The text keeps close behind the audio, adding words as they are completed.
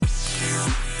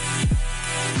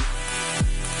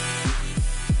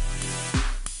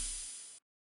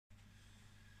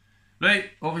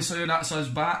obviously that's us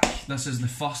back. This is the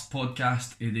first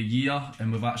podcast of the year,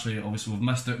 and we've missed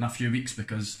out in a few weeks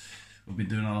because we've been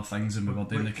doing other things and we were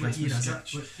doing the Christmas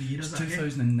sketch. What year is it?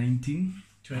 2019.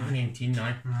 2019,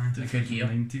 aye. A good year.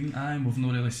 2019, aye, and we've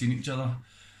not really seen each other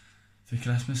for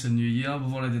Christmas and New Year.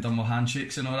 We've already done our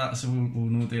handshakes and all that, so we'll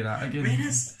not do that again. When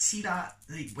is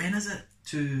it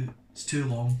it's too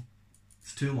long?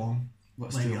 It's too long.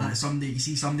 What's like, too long? You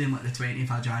see somebody on like the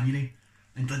 20th of January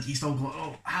and you still go,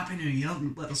 oh, Happy New Year.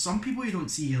 Like, there's some people you don't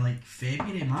see like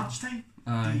February, March time.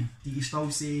 Aye. Do you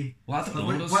still say, well, I don't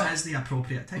know, what is the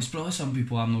appropriate time? There's probably some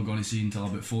people I'm not going to see until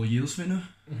about 4 years from now.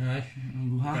 Aye.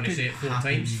 I'm going to say it 4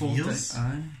 times. 4 years.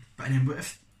 Aye. But then what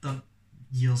if the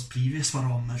years previous were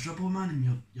all miserable, man, and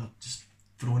you're just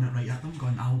throwing it right at them,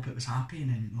 going, I hope it was happy, and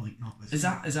then like, no, it wasn't.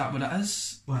 Is that what it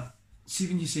is? What? See,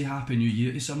 when you say Happy New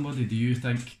Year to somebody, do you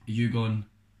think you going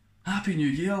Happy New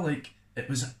Year like it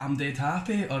was I'm dead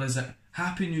happy, or is it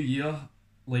Happy New Year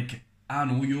like I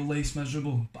know your life's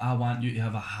miserable, but I want you to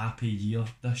have a happy year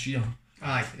this year?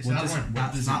 Aye, it's What that does one. it- what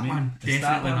That's does that it mean? one. It's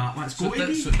Definitely that that one. It's So got to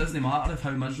be. so it doesn't matter if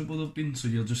how miserable they've been, so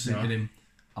you're just saying No. to them,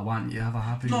 I want you to have a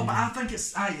happy No, New but Year. I think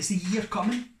it's the year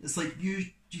coming. It's like you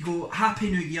go Happy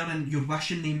New Year and you're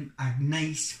wishing them a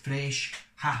nice, fresh,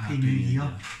 happy New Year.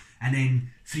 And then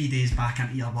 3 days back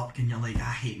into your work and you're like,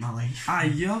 I hate my life.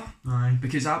 Aye, yeah. Aye.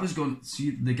 Because I was going to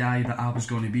see the guy that I was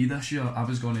going to be this year. I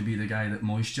was going to be the guy that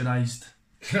moisturised.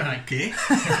 Aye. Okay.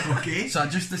 Okay. So I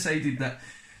just decided that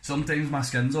sometimes my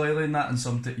skin's oily and that, and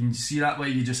sometimes you see that way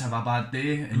you just have a bad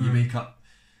day and you wake up.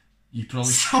 You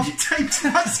probably Sometimes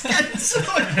my skin's on.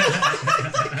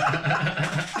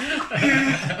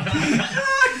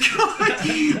 Oh God!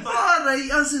 Alright,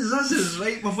 this is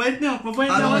right. We've went there.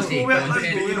 Let's go.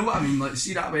 You know what I mean? Like,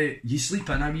 see that way you sleep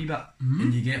in a wee bit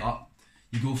and you get up,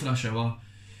 you go for a shower,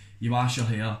 you wash your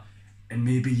hair, and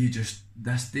maybe you just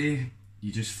this day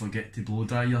you just forget to blow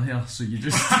dry your hair, so you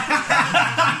just Right.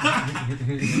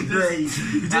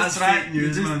 That's fake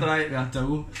news, you just man. dry it with a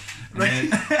towel. Right.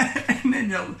 And then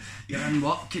you're in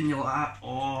work and you're like,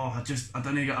 oh, I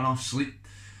didn't get enough sleep.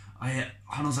 I ate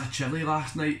hundreds of chilli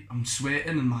last night. I'm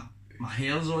sweating and my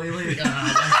hair's oily. What is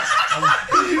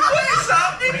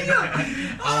happening here?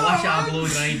 I wish I blow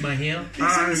dried my hair. He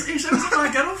sounds like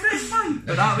my girlfriend, man.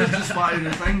 But that was just one of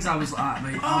the things I was like,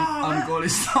 right, I'm going to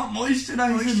start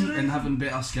moisturising and having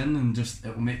better skin, and just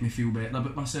it will make me feel better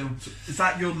about myself. Is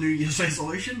that your New Year's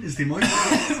resolution? Is the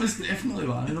moisturiser? It was definitely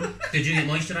one of them. Did you get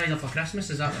moisturiser for Christmas?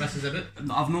 Is that what this is about?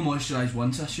 I've no moisturised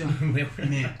once this year. Well,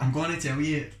 Mate, I'm going to tell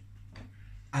you,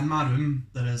 in my room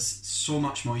there is so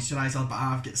much moisturiser, but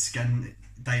I've got skin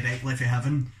directly from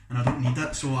heaven and I don't need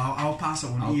it, so I'll pass it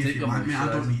on I'll to you take if you your want me. I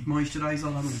don't moisturiser. need moisturiser.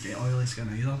 I don't get oily skin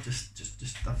either.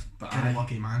 Just But I'm aye. a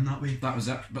lucky man that way. That was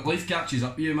it. But life catches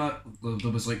up with you, mate.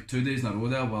 There was like 2 days in a row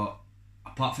there where,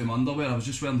 apart from underwear, I was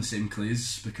just wearing the same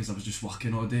clothes because I was just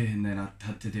working all day, and then I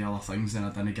had to do other things, and I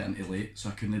didn't get into late, so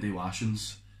I couldn't do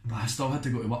washings. But I still had to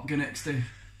go to work the next day.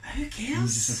 But who You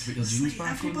cares? just have to put your It's jeans like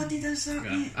back on. everybody does that, yeah.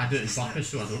 mate. I do it on It's like- purpose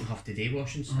so I don't have to do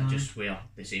washings. I just wear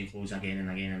the same clothes again and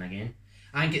again and again.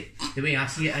 I think the way I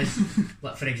see it is,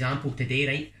 like for example, today,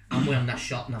 right, I'm wearing this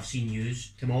shirt and I've seen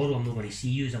yous. Tomorrow I'm not going to see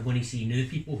yous, I'm going to see new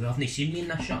people who haven't seen me in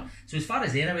this shirt. So as far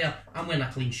as they're aware, I'm wearing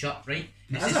a clean shirt, right?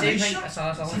 It's That's the a same nice thing. shirt. It's a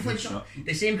It's a lovely good shirt. shirt.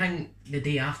 The same thing the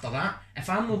day after that. If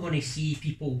I'm not going to see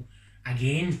people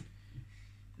again,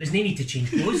 there's no need to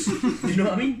change clothes. Do you know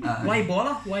what I mean? Why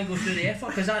bother? Why go through the effort?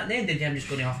 Because at the end of the day, I'm just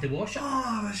going to have to wash it.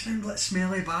 Oh, I sound like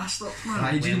smelly bastard, man.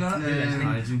 Hygiene, well, that? yeah,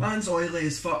 Hygiene. One's oily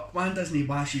as fuck, one doesn't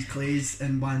wash his clothes,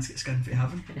 and one's got skin for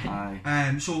heaven.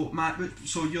 Aye. So Matt,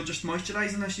 so you're just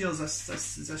moisturising this year? Is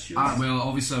this yours? Well,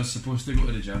 obviously I was supposed to go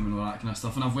to the gym and all that kind of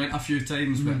stuff, and I've went a few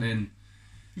times, but then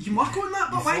You can work on that,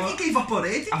 but why have you gave up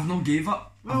already? I've not gave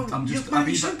up. Well, I'm just you're, man, a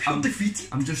wee you sound bit- pure I'm, defeated.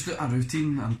 I'm just out of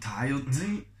routine. I'm tired.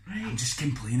 Right, I'm right. just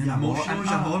complaining Your a lot. emotions,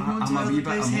 your hormones I'm all a over wee the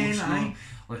bit place, hen, emotional. aye.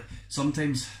 Like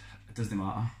sometimes it doesn't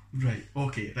matter. Right,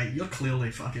 okay, right, you're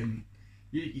clearly fucking...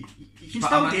 You can But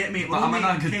still I'm in- get it, mate. but I'm in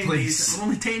a good 10 place. Days, we're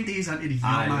only 10 days into the year,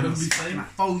 Aye, man. we'll be It's fine. a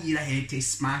full year ahead to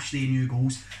smash the new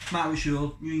goals. Matt, what's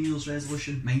your New Year's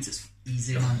resolution? Mine's it's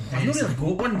easy, man. I've not really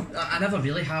got one. I never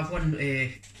really have one.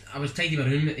 I was tidying my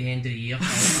room at the end of the year.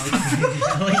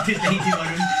 I like to tidy my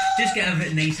room. Just get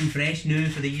everything nice and fresh new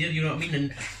for the year, you know what I mean?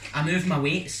 And I moved my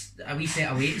weights, a wee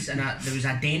set of weights, and there was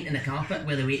a dent in the carpet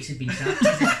where the weights had been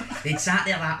sat. They'd sat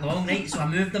there that long, right? So I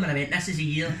moved them and I went, this is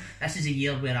a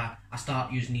year where I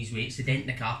start using these weights. The dent in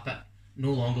the carpet,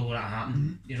 no longer will that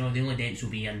happen. You know, the only dents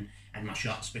will be in my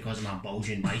shirts because of my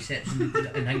bulging biceps and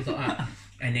things like that.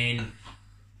 And then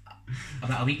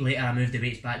about a week later I moved the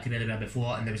weights back to where they were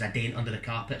before, and there was a dent under the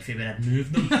carpet for where I'd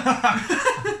moved them.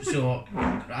 So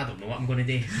I don't know what I'm going to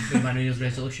do with my New Year's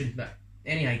resolution, but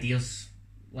any ideas,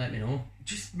 let me know.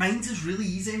 Just mine's is really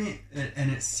easy, mate,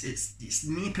 and it's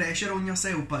no pressure on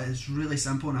yourself, but it's really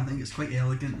simple, and I think it's quite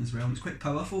elegant as well, and it's quite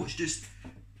powerful. It's just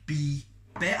be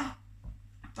better.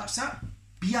 That's it.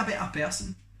 Be a better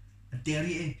person. I dare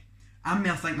you to. I'm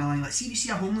more thinking along like, see, if you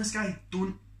see a homeless guy,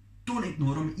 don't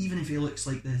ignore him, even if he looks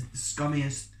like the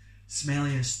scummiest,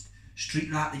 smelliest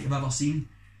street rat that you've ever seen.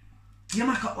 Give him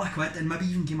a couple of quid, and maybe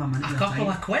even give him a minute. A couple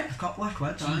of quid? A couple of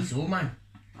quid. Jeez, oh man.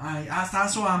 Aye,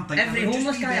 that's what I'm thinking. Every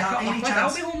homeless guy, a couple of quid,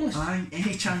 I'll be homeless. Aye,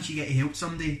 any chance you get to help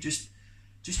somebody, just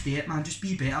be it, man. Just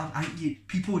be better. I think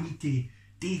people need to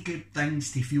do good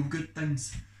things to feel good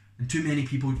things, and too many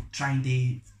people try and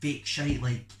do fake shite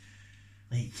like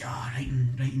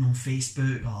writing on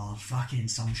Facebook or fucking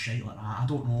some shit like that. I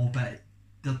don't know, but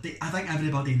I think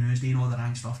everybody knows doing all the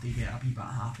wrong stuff to get a wee bit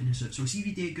of happiness. So see if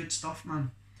you do good stuff,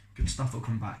 man. Good stuff will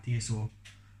come back to you. So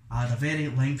I had a very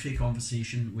lengthy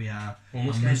conversation with a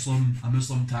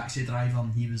Muslim taxi driver,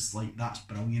 and he was like, "That's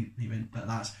brilliant." He went, "But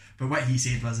what he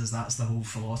said was, that's the whole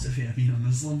philosophy of being a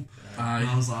Muslim." And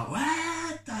I was like,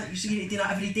 "What? So you need to do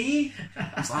that every day?"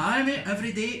 I was like, "Aye, mate,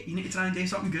 every day. You need to try and do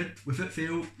something good. Without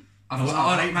fail." I was like,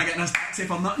 "Alright, am I getting this taxi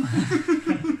for nothing?"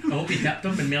 I hope you tipped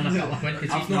him and more than a couple of quid,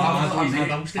 because he's not got my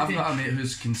bills to pay. I've got a mate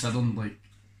who's considering, like,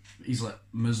 he's like,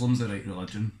 Muslim's the right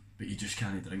religion, but you just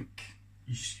can't drink.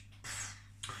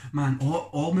 Man,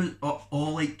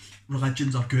 all like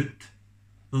religions are good.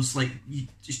 There's like,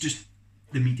 it's just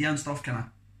the media and stuff kind of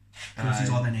pushes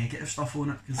all the negative stuff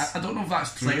on it. I don't know if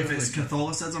that's true. Like if it's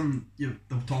Catholicism,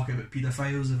 they'll talk about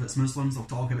paedophiles. If it's Muslims, they'll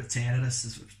talk about terrorists.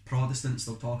 If it's Protestants,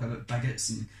 they'll talk about bigots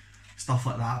and stuff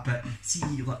like that. But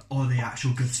see, like, all the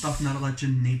actual good stuff in a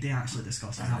religion, they actually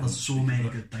discuss that. There's so many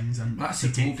good things, and that's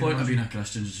the whole point of being a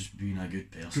Christian, is just being a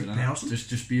good person.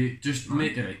 Just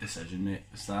make the right decision, mate.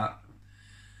 It's that.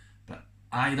 But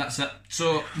aye, that's it.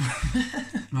 So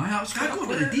that was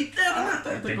quite deep there,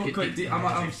 wasn't it? I got quite deep.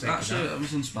 It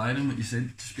was inspiring what you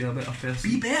said. Just be a better person.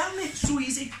 Be better, mate. So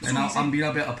easy. And I'm being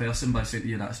a better person by saying to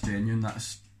you that's genuine.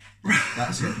 That's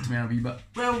helped me a wee bit.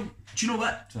 Well, do you know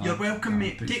what? You're welcome,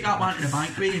 mate. Take that one to the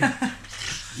bank with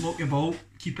you. Lock your ball.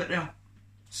 Keep it there.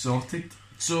 Sorted.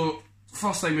 So,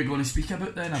 first thing we're going to speak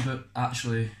about then, about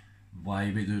actually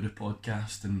why we do the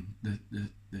podcast and the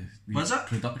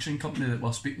production company that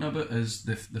we're speaking about, is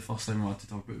the first thing we wanted to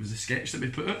talk about was the sketch that we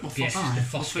put out. Yes, the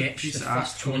first sketch, the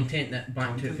first content that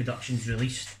Back to It Productions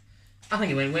released. I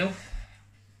think it went well.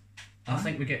 I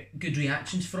think we get good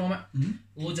reactions from it.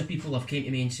 Mm-hmm. Loads of people have came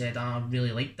to me and said, I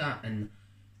really liked that, and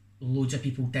loads of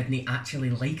people didn't actually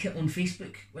like it on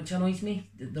Facebook, which annoys me.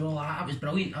 They're all like, "That was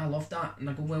brilliant, I loved that." And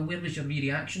I go, well, where was your wee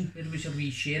reaction? Where was your wee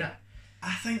share it?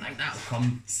 I think that'll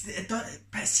come.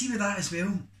 But see, with that as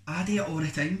well, I do it all the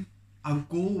time. I'll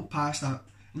go past that,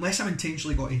 unless I'm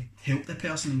intentionally got to help the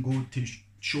person and go to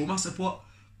show my support.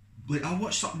 Like, I'll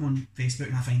watch something on Facebook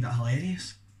and I find it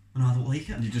hilarious, and I don't like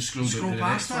it. You just scroll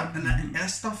past it, and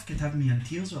this stuff could have me in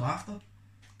tears with laughter.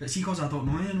 But see, because I don't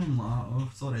know anyone, I'm like,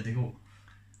 "Oh, sorry, they got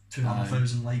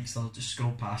 200,000 likes, I'll just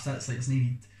scroll past it." It's like, it's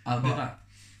needed. I'll do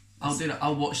that.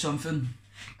 I'll watch something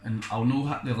and I'll know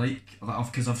what they like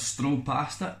because I've strolled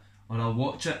past it, or I'll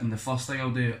watch it and the first thing I'll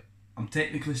do, I'm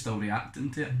technically still reacting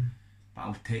to it, but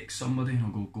I'll text somebody and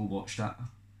I'll go watch that.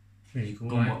 There you go.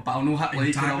 But I'll know what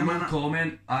like, and I'll not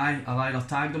comment. I'll either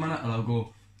tag them in it, or I'll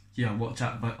go, "Yeah, watch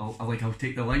that." But I'll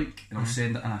take the link and I'll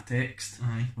send it in a text.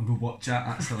 I'll go, "Watch that.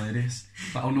 That's hilarious."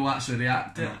 But I'll not actually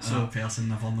react to it. So that person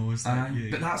never knows that.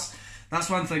 But that's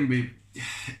one thing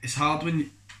it's hard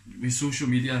with social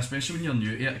media, especially when you're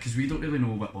new to it, because we don't really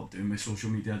know what we're doing with social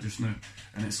media just now,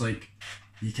 and it's like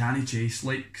you can't chase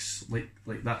likes, like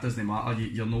that doesn't matter.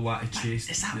 You know what to chase.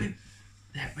 Is that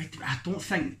I don't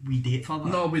think we date for that.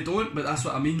 No, we don't, but that's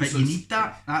what I mean. But so you need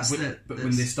that. But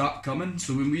when they start coming,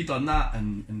 so when we done that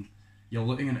and you're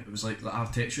looking and it was like our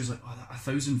text was like,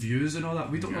 1,000 views and all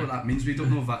that. We don't know what that means. We don't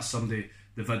know if that's somebody,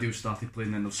 the video started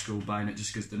playing, then they'll scroll by and it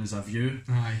just goes down as a view.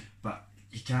 But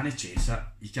you can't chase it.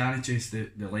 You can't chase the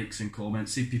likes and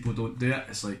comments. See, people don't do it,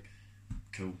 it's like,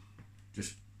 cool,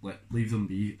 just leave them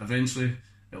be. Eventually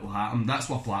it will happen. That's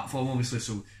our platform, obviously,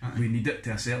 so we need it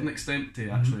to a certain extent to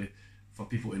actually, for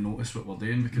people to notice what we're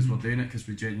doing, because we're doing it because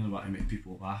we genuinely want to make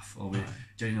people laugh, or we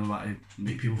genuinely want to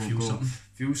make people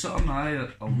feel something.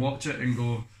 I'll watch it and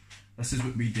go, this is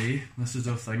what we do, this is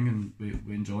our thing, and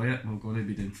we enjoy it. We're going to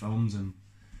be doing films and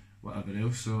whatever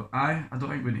else, so I don't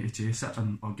think we need to chase it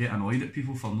or get annoyed at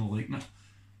people for not liking it.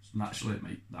 So naturally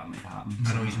that might happen.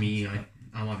 Annoys me.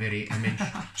 I'm a very image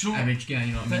Do you know- image guy,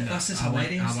 you know what I mean? This is I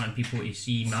hilarious. want people to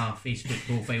see my Facebook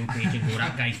profile page and go,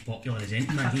 that guy's popular as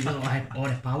anything, man. He's got all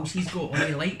the pals he's got, all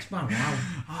the likes, man. Wow.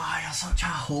 Oh, you're such a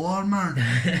whore,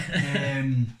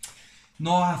 man.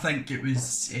 No, I think it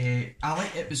was. It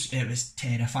was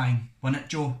terrifying, wasn't it,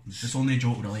 Joe? It's only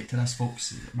Joe to relate to this,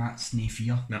 folks. Matt's no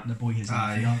fear. No. The boy has no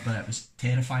Aye. fear, but it was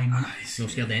terrifying. Man. No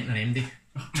scared to enter MD.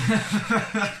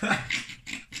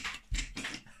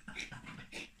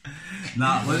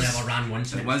 Nah, it I've was. never ran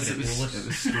once and It it was. was It for the was. Polish. It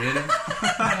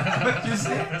was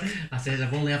scary. I said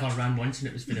I've only ever ran once and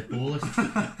it was for the Polish.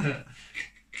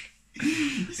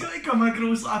 He's got to come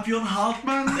across like a pure hard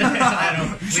man. I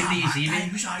know. Wait till you see me.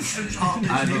 Who's hard?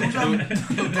 I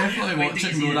don't definitely Wait watch till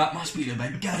it you and see go, that must be the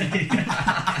big guy.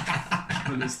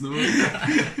 But it's not.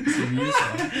 It's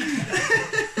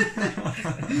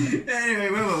the Anyway,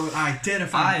 well, aye, Aye,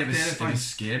 terrifying. it was terrifying.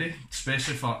 scary,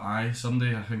 especially for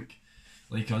somebody I think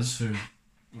like us who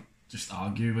just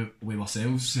argue with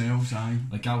ourselves. Aye.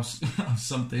 Like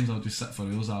sometimes I'll just sit for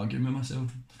hours arguing with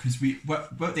myself. Because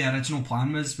what the original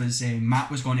plan was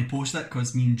Matt was going to post it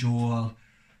because me and Joe are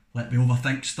like we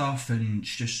overthink stuff and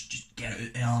just get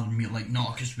it out there and we're like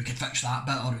no because we could fix that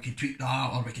bit or we could tweak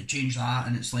that or we could change that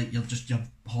and it's like your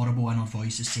horrible inner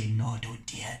voice is saying no don't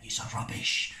do it, you're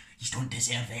rubbish, you don't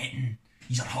deserve it and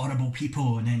you're horrible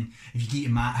people. And then if you get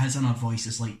to Matt, his inner voice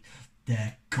is like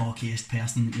the cockiest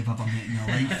person that you've ever met in your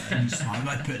life and he's like I'm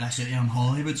going to put this out there and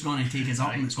Hollywood's going to take us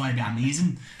up and it's going to be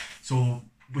amazing. So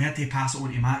we had to pass it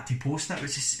on to Matt to post it,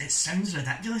 which is, it sounds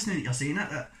ridiculous now that you're saying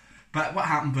it. But what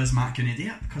happened was Matt couldn't do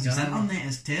it because his internet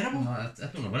is terrible. No, I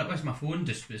don't know what it was. My phone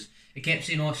just was. It kept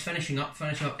saying, "Oh, it's finishing up,"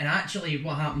 and actually,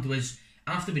 what happened was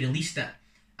after we released it,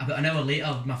 about an hour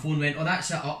later, my phone went, "Oh, that's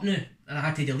it up now," and I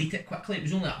had to delete it quickly. It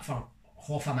was only up for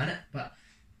half a minute, but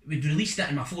we'd released it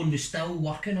and my phone was still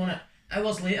working on it.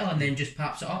 Hours later, and then just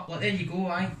pops it up. Like there you go,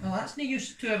 aye. Well, that's no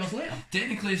use. 2 hours later.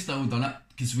 Technically, still done it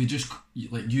because we just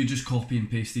you just copy and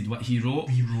pasted what he wrote.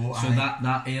 So aye.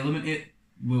 that element it.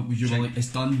 Well, you were like, it's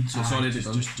done, so it's already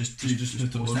done. Just put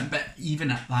it post on. it. But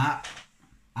even at that,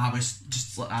 I was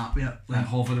just like that with it, Like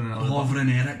hovering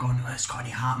near it, going, "What's going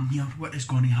to happen here? What is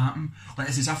going to happen?" Like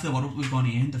it's as if the world was going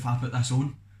to end if I put this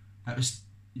on. It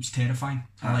was terrifying,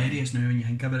 hilarious now when you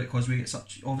think about it, because we get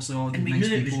such obviously all the And we nice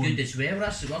knew it was people. good as well.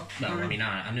 That's the word. Well, I mean,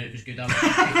 I knew it was good. I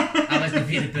wasn't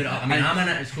afraid to put it up. I mean, I'm in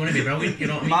it. It's going to be brilliant. You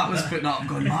know what I mean? Matt was putting it up,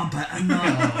 going, "Man, bit in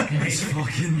there. It's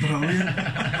fucking brilliant."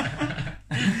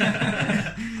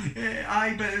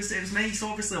 Aye, but it was nice.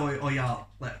 Obviously, all your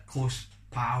like close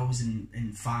pals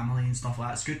and family and stuff like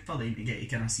that. It's good for them to get to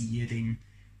kind of see you doing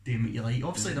what you like.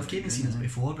 Obviously, they've came and seen us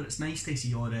before, but it's nice to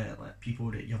see all the like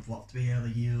people that you've worked with over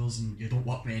the years and you don't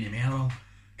work with anymore,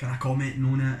 kind of commenting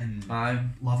on it and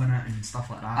loving it and stuff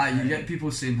like that. Aye, you get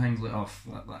people saying things like, "Oh,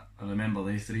 like, I remember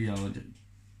they three."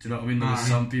 Do you know what I mean? There was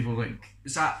some people like.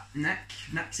 Was that Nick?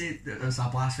 Nick said that there was a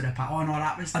blast for the pat. Oh no,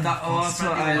 that was. That was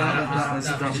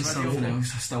something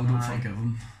else. I still don't forgive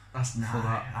him. That's for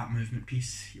that movement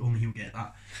piece. Only he'll get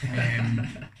that.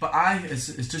 But it's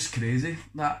just crazy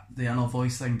that the inner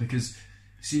voice thing, because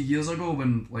see years ago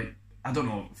when like I don't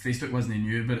know, Facebook wasn't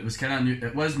new, but it was kind of new.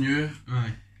 It was new.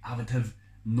 Aye. I would have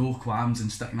no qualms in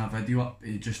sticking a video up,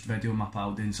 just video my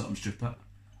pal doing something stupid,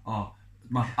 or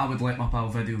I would let my pal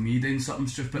video me doing something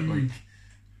stupid. Like,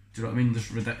 do you know what I mean?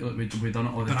 Just ridiculous. We done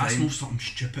it all the but time. that's not something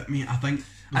stupid, mate. I think.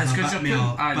 It's because bit you're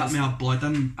me of blood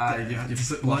in. you've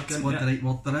put Blood's blood in blood it. the right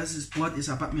word there is. It's blood. It's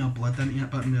a bit me of blood into it. A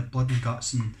bit me of blood and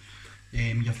guts, and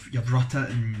you've wrote it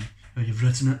or you've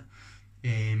written it,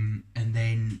 and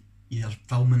then you're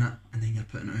filming it, and then you're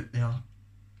putting it out there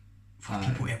for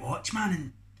people to watch, man.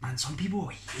 And man, some people will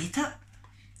hate it.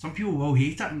 Some people will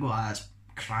hate it and go, "Ah, it's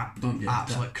crap. Don't get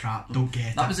absolute crap. Don't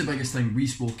get it." That was the biggest thing we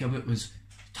spoke about was,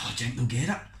 "Oh, do you think they'll get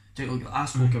it? Do you think they'll get it?" I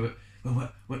spoke about,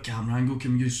 well, what camera angle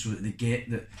can we use so that they get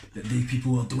that they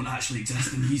people don't actually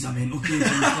exist and he's a mental case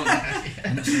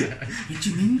and it's like, what do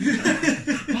you mean?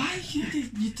 Why?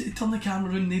 You turn the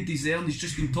camera around, nobody's there and he's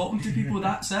just been talking to people,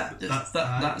 that's it.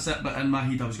 That's it. But in my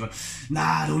head I was going,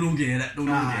 nah, they'll get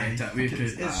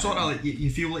it. It's sort of like you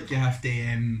feel like you have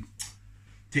to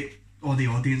take all the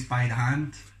audience by the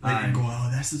hand, like, and go,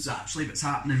 "Oh, this is actually what's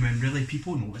happening," when really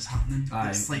people know what's happening.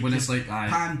 It's like when it's like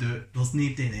panned out, there's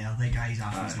nobody there, the guy's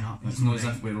after up. It's not as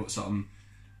if we wrote something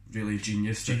really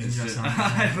genius. Like, it's it's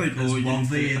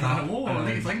lovely. What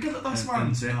are you thinking of this,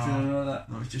 man? No,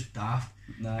 No, it's just daft.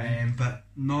 But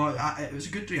no, it was a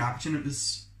good reaction. It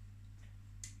was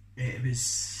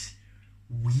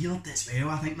weird as well.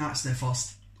 I think that's the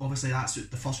first. Obviously, that's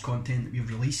the first content that we've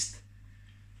released,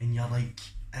 and you're like,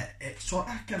 it sort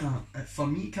of for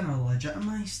me kind of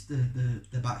legitimised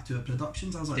the Back to It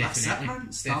productions. I was like, that's it, man.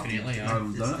 It started. Definitely,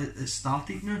 yeah. It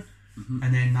started now. Mm-hmm.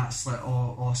 And then that's like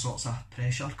all sorts of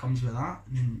pressure comes with that,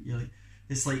 and then you're like,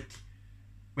 it's like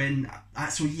when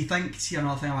so you think, see,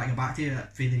 another thing I like to go back to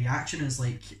for the reaction is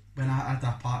like when I had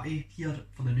a party here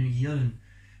for the new year, and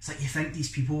it's like you think these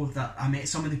people that I met,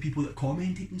 some of the people that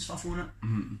commented and stuff on it,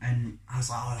 and I was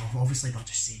like, oh, obviously they're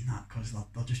just saying that because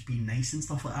they're just being nice and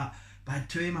stuff like that. But I had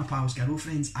two of my pals'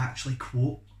 girlfriends actually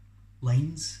quote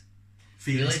lines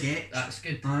for the sketch. That's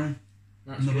good.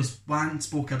 And there was one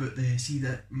spoke about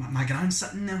my gran's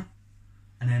sitting there,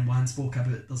 and then one spoke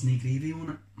about there's no gravy on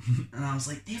it, and I was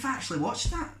like, they've actually watched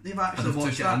that. They've actually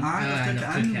watched that. They've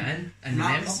took it in. And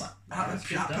that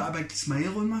put a big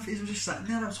smile on my face. I was just sitting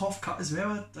there. I was half cut as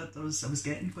well. I was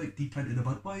getting like deep into the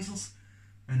Budweisers,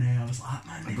 and I was like,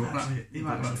 man, I got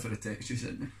that for the text you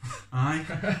sent me. Aye.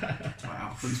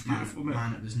 Wow, it was beautiful,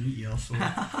 man. It was New Year, so.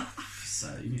 So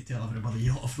you need to tell everybody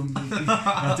you love them.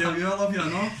 I tell you I love you or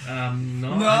not? No.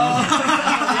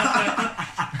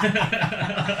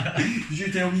 Did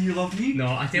you tell me you love me? No,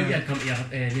 I tell you I'd come to your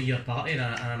New Year party and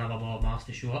I never bothered Mars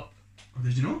to show up. Oh,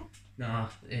 did you know? No.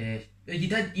 You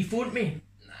did. You phoned me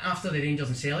after the Rangers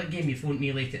and Celtic game. You phoned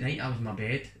me late at night. I was in my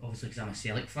bed, obviously because I'm a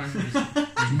Celtic fan. There's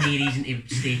no reason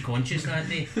to stay conscious that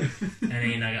day. And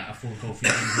then I got a phone call from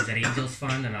him who's a Rangers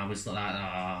fan, and I was like,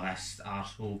 oh, this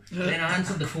arsehole. Then I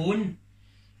answered the phone,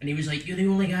 and he was like, you're the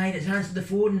only guy that's answered the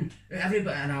phone.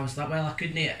 Everybody, and I was like, well, I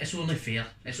couldn't. It's only fair.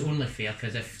 It's only fair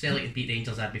because if Celtic had beat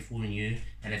Rangers, I'd be phoning you,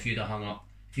 and if you'd have hung up,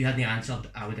 if you hadn't answered,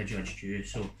 I would have judged you.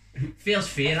 So fair's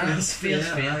fair. Fair's fair.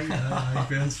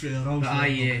 Fair's fair. But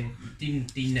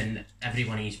Dean and every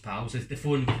one of his pals, the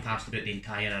phone got passed about the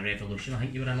entire Revolution. I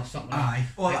think you were in or something. Aye.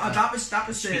 Well, that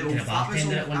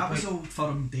was old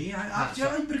firm day. You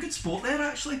were a good sport there,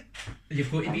 actually.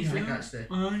 You've got to be. I think that's the.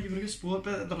 You were a good sport,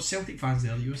 but there were Celtic fans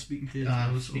there. You were speaking to. I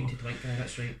was speaking to Twink guy.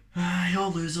 That's right. Aye,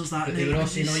 all losers that but night. They were all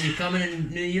saying, "Oh, you coming in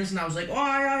New Year's?" And I was like, "Oh,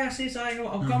 aye, I says aye,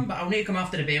 I'll come, but I'll need to come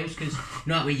after the bells because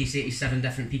not that way you say to 7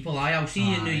 different people, aye, I'll see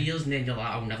you in New Year's," and then you're like,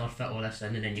 "I'll never fit all this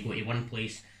in," and then you go to one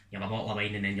place, you have a bottle of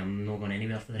wine, and then you're not going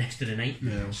anywhere for the rest of the night.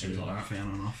 Yeah, like that. Fair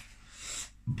enough.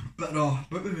 But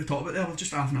what we were talking about there, we're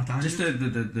just having a tangent. Just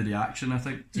the reaction, I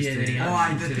think. Just the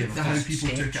how people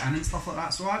took it in and stuff like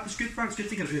that. So it was good. It's good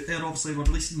to get it out there. Obviously, we're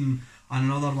releasing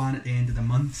another one at the end of the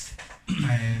month.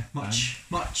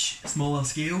 Much smaller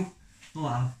scale. Not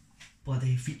like a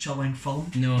bloody feature length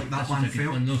film. No, like that one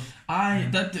felt. Aye,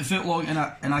 it felt long,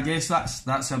 and I guess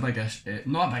that's a big issue.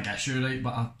 Not a big issue, right?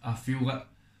 But I feel that.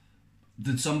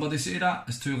 Did somebody say that?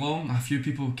 It's too long? A few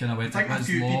people kind of went, I think a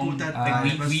few people did.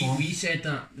 We said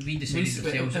that. We decided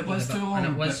ourselves it was too long.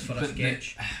 And it was for a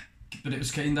sketch. But it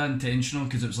was kind of intentional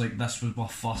because it was like this was our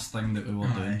first thing that we were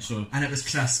doing. So and it was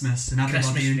Christmas and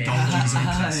everybody indulges in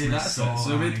Christmas.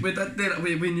 So we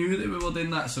did we knew that we were doing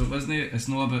that. So it's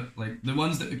not about like the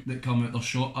ones that come out. They're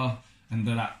shorter and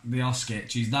they are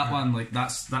sketches. That one like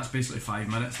that's basically 5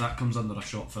 minutes. That comes under a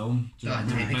short film. But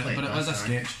it was a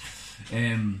sketch.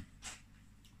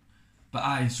 But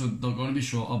aye, so they're going to be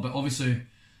shorter. But obviously,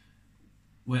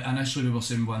 initially we were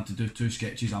saying we wanted to do 2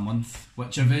 sketches a month,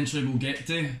 which eventually we'll get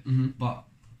to. But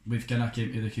we've kind of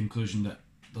came to the conclusion that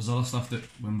there's other stuff that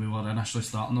when we were initially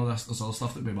starting all this, there's other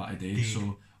stuff that we want to do.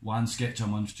 So 1 sketch a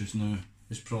month just now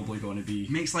is probably going to be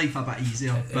makes life a bit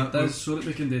easier. It does, so that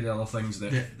we can do the other things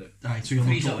that so you're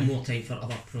frees up more time for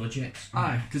other projects.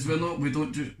 Aye, because we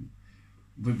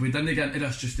didn't get into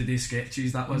this just to do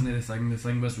sketches. That wasn't the thing. The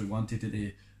thing was we wanted to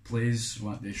do plays, we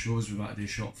want to do shows, we want to do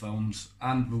short films,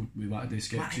 and we want to do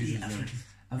sketches as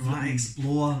well. We want to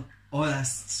explore all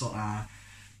this sort of.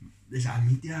 Is it a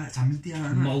media? It's a media,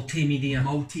 isn't it? Multimedia.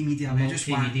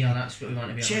 That's what we want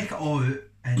to be. Check it all out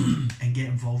and get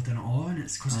involved in it all, and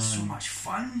it's because it's so much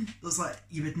fun. There's like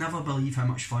you would never believe how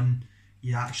much fun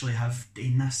you actually have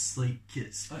doing this. Like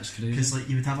that's crazy. Because like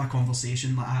you would have a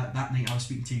conversation like that night I was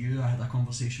speaking to you. I had a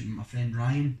conversation with my friend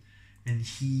Ryan, and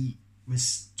he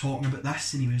was talking about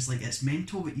this, and he was like, it's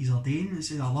mental what you're doing. He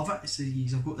said, I love it. He said,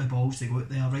 you've got the balls to go out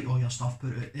there, write all your stuff,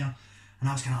 put it out there. And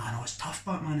I was kind of like, I know it's tough,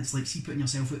 but man, it's like, see, putting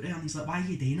yourself out there. And he's like, why are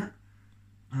you doing it?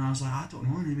 And I was like, I don't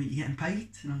know. And he went, you getting paid?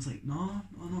 And I was like, no,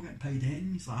 I'm not getting paid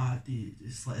anything. He's like,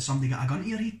 it's like, somebody got a gun to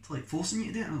your head, like forcing you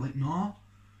to do it? And I was like, no.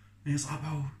 And he was like,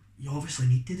 well, you obviously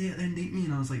need to do it then, don't you?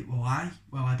 And I was like, well, aye.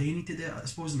 Well, I do need to do it, I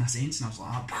suppose, in a sense. And I was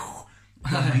like,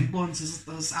 mind blown.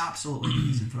 There's absolutely no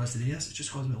reason for us to do this. It's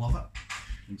just because we love it.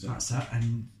 Exactly. That's it.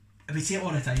 And we say it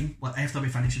all the time, like after we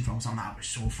finish and film something, that was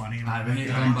so funny. Aye, when you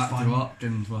come back to work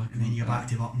and then you go back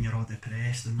to work and you're all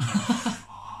depressed and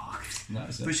fuck.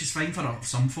 That's it. Which is fine for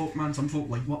some folk, man. Some folk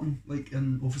like working like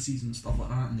in offices and stuff like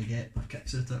that, and they get their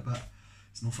kicks at it, but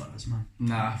it's not for us, man.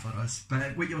 Nah. Not for us.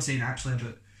 But what you were saying actually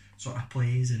about sort of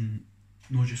plays and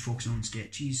not just focusing on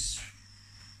sketches,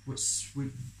 what's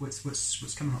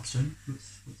coming up soon?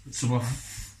 What's So we're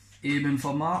aiming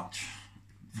for March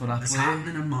for a it's play.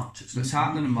 happening in March. It's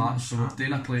happening in March, so we're happening.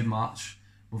 doing a play in March.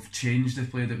 We've changed the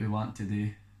play that we want to do.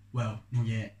 Well, not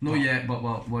yet. Not yet,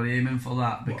 but we're aiming for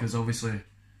that because obviously,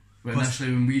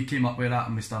 initially when we came up with that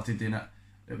and we started doing it,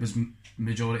 it was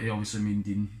majority obviously me and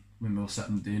Dean when we were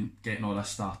sitting doing getting all this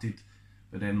started.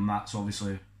 But then Matt's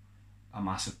obviously a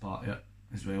massive part of it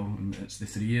as well, and it's the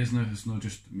 3 years now. It's not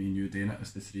just me and you doing it;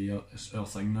 it's the 3 year. It's our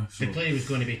thing now. So The play was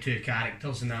going to be 2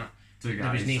 characters and that. two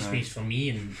There was guys, no space for me,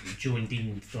 and Joe and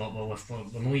Dean thought, well, if we're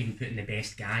not even putting the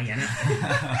best guy in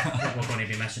it, we're going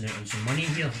to be missing out on some money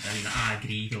here. And I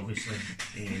agreed, obviously.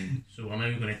 So we're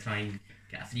now going to try and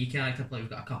get a 3 character play. We've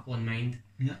got a couple in mind.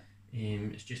 Yeah.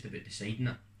 It's just about deciding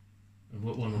it and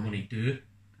what one we're going to do.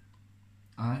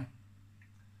 Aye,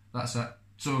 that's it.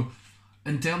 So,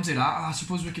 in terms of that, I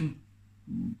suppose we can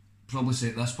probably say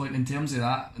at this point, in terms of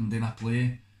that and doing a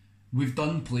play, we've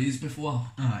done plays before,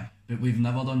 Aye. but we've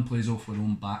never done plays off our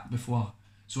own back before.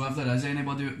 So if there is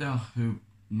anybody out there who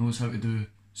knows how to do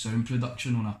sound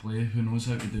production on a play, who knows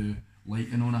how to do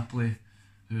lighting on a play,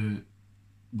 who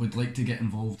would like to get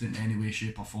involved in any way,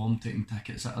 shape or form, taking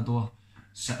tickets at a door,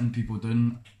 sitting people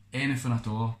down, anything at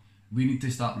all, we need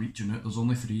to start reaching out. There's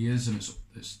only 3 years and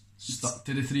it's stuck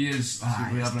to the 3 years. Aye,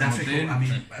 we it's haven't ever difficult. done. I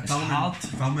mean, It's hard.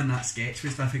 filming that sketch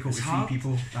was difficult It's with hard. 3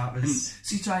 people. That And was.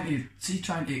 see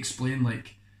trying to explain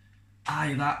like,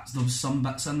 aye, there was some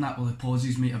bits in that where the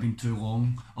pauses might have been too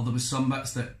long, or there was some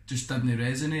bits that just didn't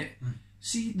resonate.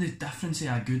 See the difference of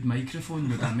a good microphone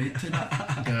would have made to that.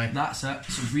 Aye. That's it.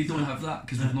 So we don't have that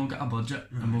because we've not got a budget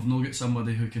and we've not got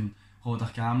somebody who can hold a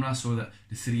camera so that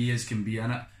the 3 years can be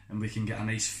in it and we can get a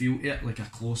nice feel to it, like a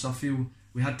closer feel.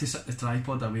 We had to set the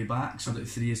tripod away back so that the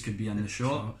 3 years could be in the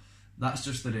shot. That's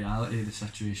just the reality of the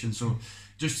situation. So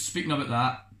just speaking about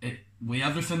that, with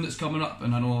everything that's coming up,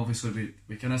 and I know obviously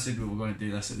we kind of said we were going to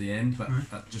do this at the end, but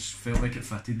it just felt like it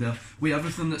fitted there. With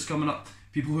everything that's coming up,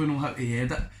 people who know how to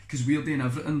edit, because we're doing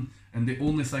everything, and the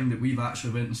only thing that we've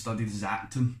actually went and studied is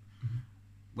acting.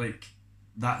 Like,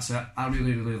 that's it. I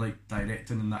really, really like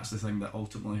directing, and that's the thing that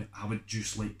ultimately I would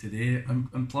just like to do,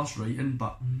 and plus writing,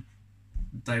 but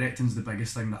directing's the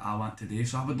biggest thing that I want to do,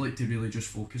 so I would like to really just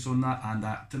focus on that and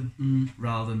acting,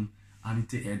 rather than I need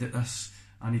to edit this,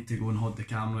 I need to go and hold the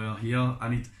camera here,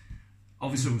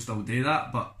 obviously we'll still do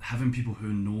that, but having people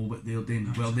who know what they're doing,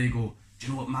 where they go, do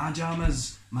you know what my jam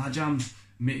is? My jam's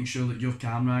making sure that your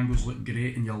camera angles look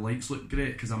great and your lights look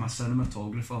great, because I'm a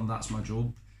cinematographer and that's my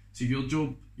job. So your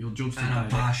job's to And I'm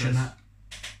direct passionate. this.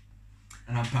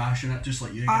 And I'm passionate, just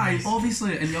like you Aye, guys.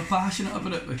 obviously, and you're passionate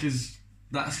about it because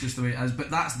that's just the way it is. But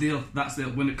that's their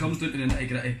when it comes down to the nitty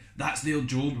gritty, that's their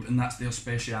job and that's their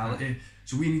speciality.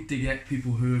 So we need to get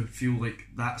people who feel like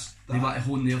they want to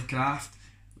hone their craft.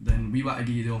 Then we want to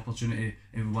give you the opportunity,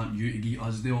 and we want you to give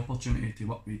us the opportunity to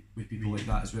work with people like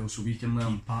that as well, so we can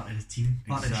learn. Part of the team,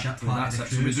 part Exactly, of the ship, part that's of it. the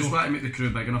So crew. we just want to make the crew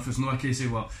big enough. It's not a case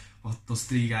of well, there's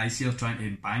 3 guys here trying to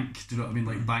bank. Do you know what I mean?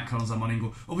 Like bank earns their money and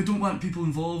go, oh, we don't want people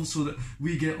involved so that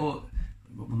we get all.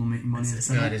 But we're not making money. It's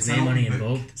Yeah, an there's open no money book.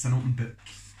 involved. It's an open book.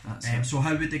 That's it. So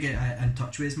how would they get in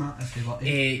touch with us, Matt, if they were to?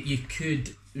 You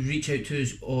could reach out to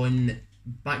us on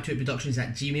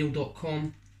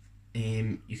backtoitproductions@gmail.com.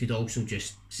 You could also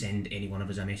just send any one of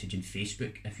us a message on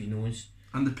Facebook if you know us,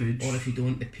 And the page. or if you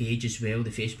don't, the page as well, the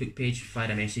Facebook page.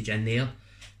 Fire a message in there.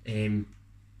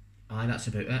 That's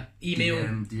about it. Email,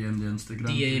 DM the Instagram.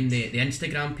 DM the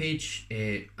Instagram page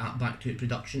at Back to It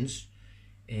Productions.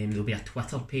 There'll be a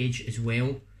Twitter page as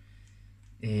well.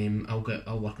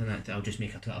 I'll work on that. I'll just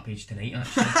make a Twitter page tonight.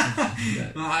 Actually,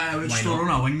 I would Why store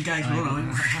not? on a wing, guys. We're on a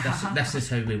wing. this is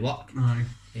how we work. Aye.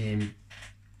 Um,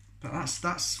 But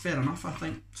that's fair enough, I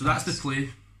think. So that's the play.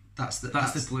 That's the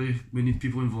That's the play. We need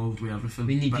people involved with everything.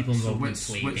 we need But- people so involved in what's,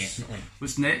 play, what's, definitely.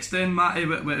 what's next then, Matty?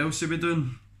 What else are we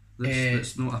doing?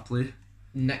 That's not a play.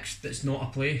 Next, that's not a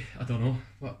play. I don't know.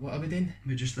 What are we doing?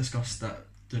 We just discussed that.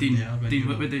 Dean, when you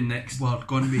what were- we doing next? We're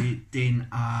going to be doing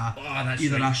That's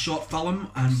either right. a short film,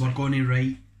 and we're going to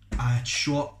write a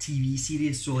short TV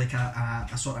series, so like a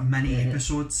sort of mini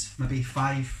episodes, maybe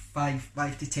 5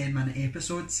 to 10 minute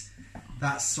episodes.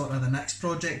 That's sort of the next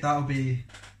project. I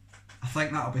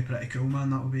think that'll be pretty cool, man.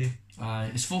 That'll be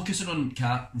It's focusing on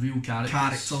real characters.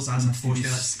 characters as and opposed to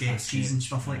like TV's sketches and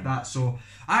stuff like that. So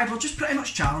we're just pretty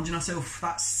much challenging ourselves.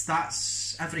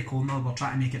 That's every corner we're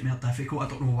trying to make it more difficult. I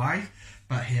don't know why,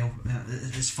 but hell,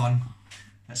 it's fun.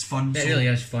 It's fun. It really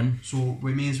is fun. So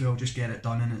we may as well just get it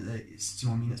done, and it's, do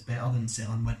you know what I mean? It's better than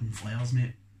selling wooden flares,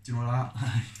 mate. Do you know that?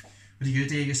 What do you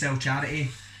do? You sell charity?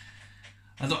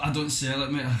 I don't sell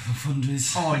it, mate. I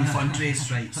fundraise. Oh, you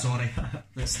fundraise, right? Sorry,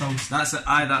 that's still. That's it.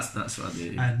 Aye, that's what I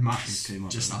do. And Matt's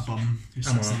just a bum who I'm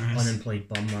sits in the an house. unemployed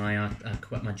bum. I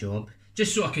quit my job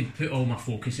just so I could put all my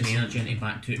focus and energy into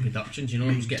Back to It Productions. You know,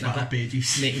 I was getting a Twitter bit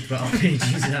pages. making Twitter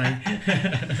pages. Aye. So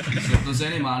if there's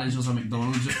any managers of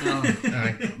McDonald's out there,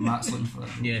 Aye. Matt's looking for it.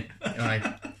 Yeah,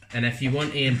 aye. And if you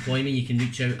want to employ me, you can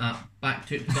reach out at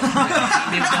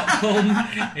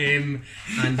backtoitproduction@gmail.com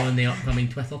and on the upcoming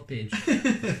Twitter page.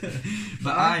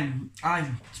 But aye,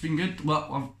 it's been good.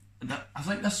 Well, I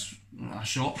think this a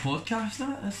short podcast,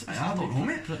 isn't it? I don't know,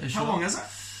 mate. Pretty How short. long is it?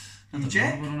 I don't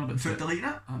Check. know, we're on about Foot deleting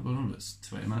it. we're on about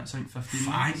 20 minutes, I think 15 I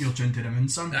minutes. think you're tuned to the moon,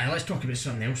 son. Aye, let's talk about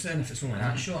something else then, if it's only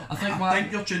that short. I think I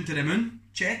think you're tuned to the moon.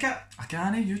 Check it. I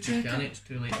can't, you check Can it. it's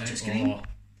too late Touch now. the screen. Oh.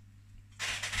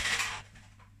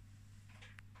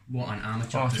 What an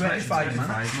amateur. Oh, 25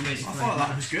 minutes. I thought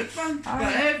that was good, man.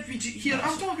 But here,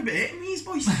 I'm talking about enemies,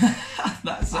 boys.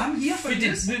 That's I'm here for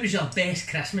this. What was your best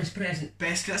Christmas present?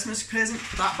 Best Christmas present.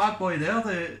 That bad boy there,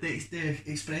 the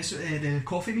espresso, the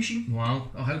coffee machine. Wow.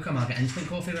 Oh, how come I get instant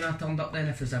coffee when I turned up then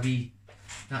if there's a George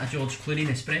Clooney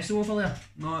Nespresso over there?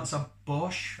 No, it's a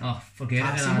Bosch. Oh, forget it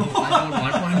then. Massimo. I don't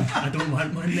want one. I don't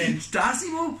want one then. It's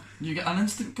Dassimo. You get an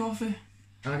instant coffee?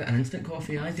 I got an instant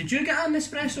coffee, aye. Did you get an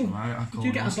Nespresso? Aye, I Did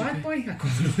you get a bad boy? I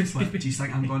call it What, do you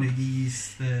think I'm going to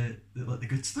use the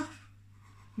good stuff?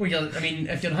 Well, I mean,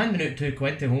 if you're handing out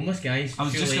 £2 to homeless guys, I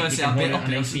was just surely gonna you say, can I bet hand out a a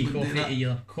nice person wee would do coffee that. to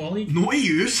your colleague. Not to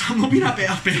use. I'm not being a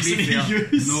better person to fair.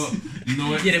 use.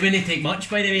 No, Yeah, it wouldn't take much,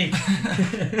 by the way.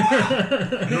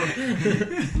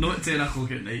 not at 10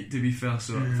 o'clock at night, to be fair.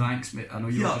 So thanks, mate. I know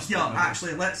you. Yeah.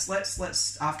 Actually, let's.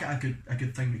 I've got a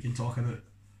good thing we can talk about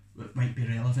that might be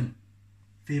relevant.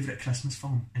 Favourite Christmas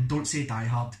film, and don't say Die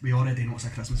Hard. We already know it's a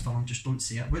Christmas film. Just don't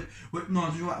say it. No, do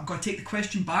you know what? I'm going to take the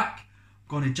question back.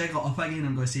 I'm going to jiggle it up again.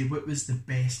 I'm going to say, what was the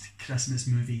best Christmas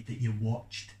movie that you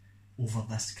watched over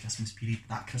this Christmas period?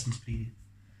 That Christmas period.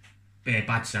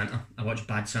 Bad Santa. I watch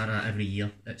Bad Santa every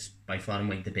year. It's by far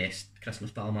like the best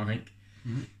Christmas film, I think.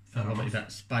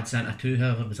 That's Bad Santa 2,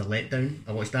 however, was a letdown.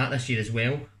 I watched that this year as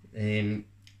well.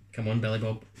 Come on, Billy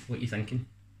Bob, what are you thinking?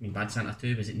 I mean, Bad Santa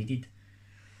 2, was it needed?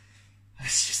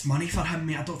 It's just money for him,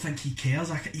 mate. I don't think he cares.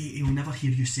 He'll never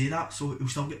hear you say that, so he'll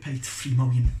still get paid $3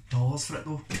 million for it,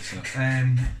 though.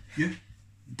 You?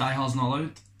 Die Hard's not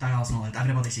allowed. Die Hard's not allowed.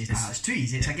 Everybody says that. It's too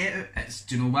easy. It's a get out.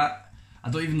 Do you know what?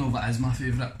 I don't even know if it is my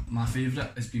favourite. My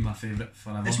favourite has been my favourite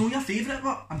forever. It's not your favourite,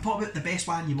 but I'm talking about the best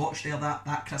one you watched there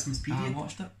that Christmas period. I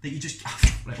watched it. That you just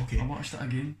right, okay. I watched it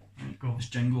again. Right, go. It's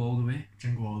Jingle All the Way.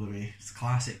 Jingle All the Way. It's a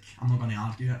classic. I'm not going to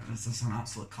argue it. It's just an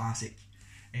absolute classic.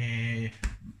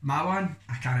 My one,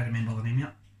 I can't remember the name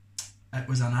yet. It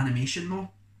was an animation though,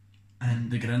 and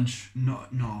The Grinch.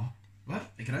 no.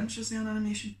 What? The Grinch is an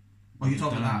animation? Oh, you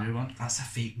talking about A new that? one. That's a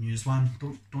fake news one.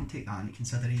 Don't take that into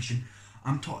consideration.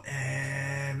 I'm talking.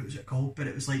 What was it called? But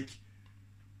it was like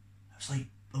Krampus?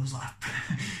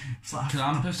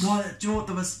 No, do you know what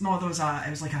there was? No, there was a.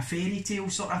 It was like a fairy tale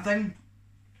sort of thing,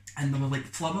 and there were like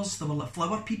flowers. There were like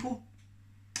flower people,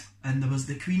 and there was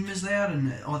the Queen was there,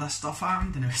 and all this stuff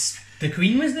happened, and it was. The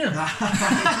Queen was there?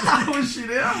 Was she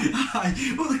there?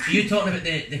 Well, the Are Queen. you talking about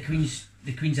the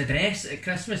Queen's address at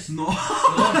Christmas? No.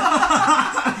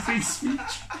 No. Free speech.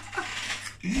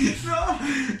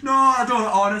 No, I don't.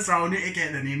 Honestly, I'll need to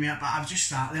get the name yet. But I've just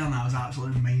sat there and I was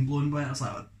absolutely mind blown by it. I was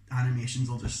like, animations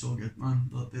are just so good, man.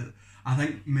 I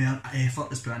think more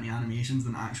effort is put into animations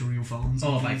than actual real films.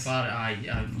 Oh, by far,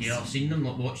 I've seen them,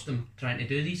 not watched them trying to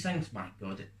do these things. My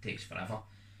God, it takes forever.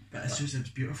 But it's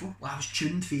beautiful. Well, I was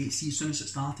tuned for it. See, as soon as it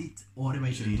started, all the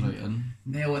way Tuned through. right in.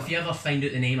 Well, if you ever find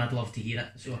out the name, I'd love to hear it.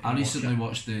 So I recently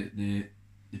watched the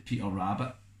Peter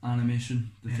Rabbit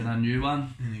animation, the kind of new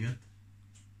one. Really good.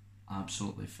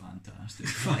 Absolutely fantastic.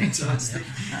 Fantastic.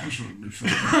 Absolutely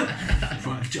fantastic.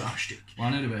 Fantastic.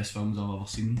 One of the best films I've ever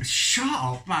seen. Shut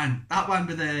up, man. That one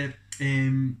with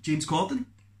James Corden.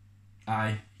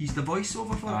 Aye. He's the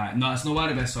voiceover for it. Aye. No, it's not one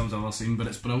of the best films I've ever seen, but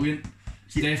it's brilliant.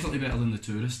 It's definitely better than The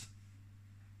Tourist.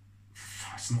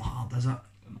 It's not hard, is it?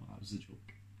 No, that was the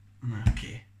joke.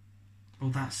 Okay.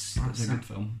 Well, that's It's a good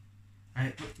film.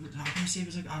 I was going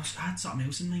to say I had something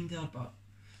else in mind there, but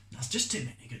there's just too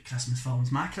many good Christmas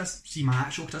films. My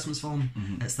actual Christmas film,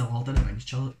 it's the Lord of the Rings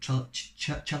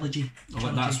trilogy.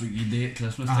 Oh, that's what you do at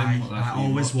Christmas time. I That's what you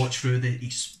always watch through the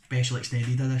special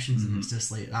extended editions, and it's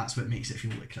just like that's what makes it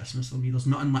feel like Christmas for me. There's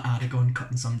nothing like Aragorn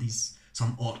cutting some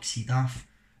orc's head off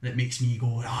that makes me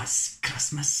go, oh, it's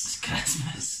Christmas. It's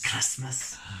Christmas.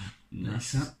 Christmas.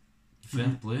 Nice. That's it.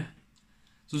 Fair play.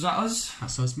 So is that us?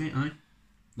 That's us, mate, aye.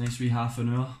 Nice wee half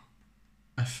an hour.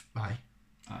 Aye. Aye.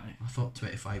 I thought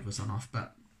 25 was enough,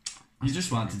 but... You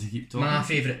just wanted to keep talking. My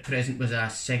favourite present was a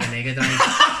Sega Mega Drive.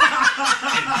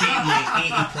 It came with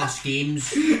 80 plus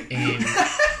games.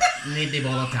 Nobody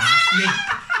bothered to ask me,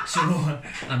 so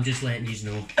I'm just letting you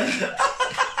know.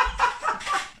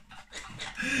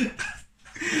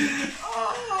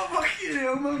 Oh, fucking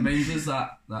hell, man. Mine was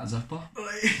that zipper.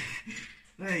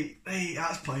 Right,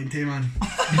 that's plenty, man.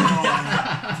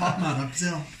 Oh, fuck my ribs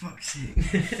there, fuck's sake.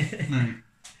 Right.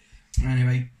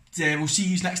 Anyway, we'll see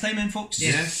you next time then, folks.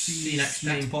 Yes, see you next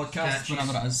time. Podcast, Catches.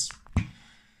 whenever it is.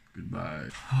 Goodbye.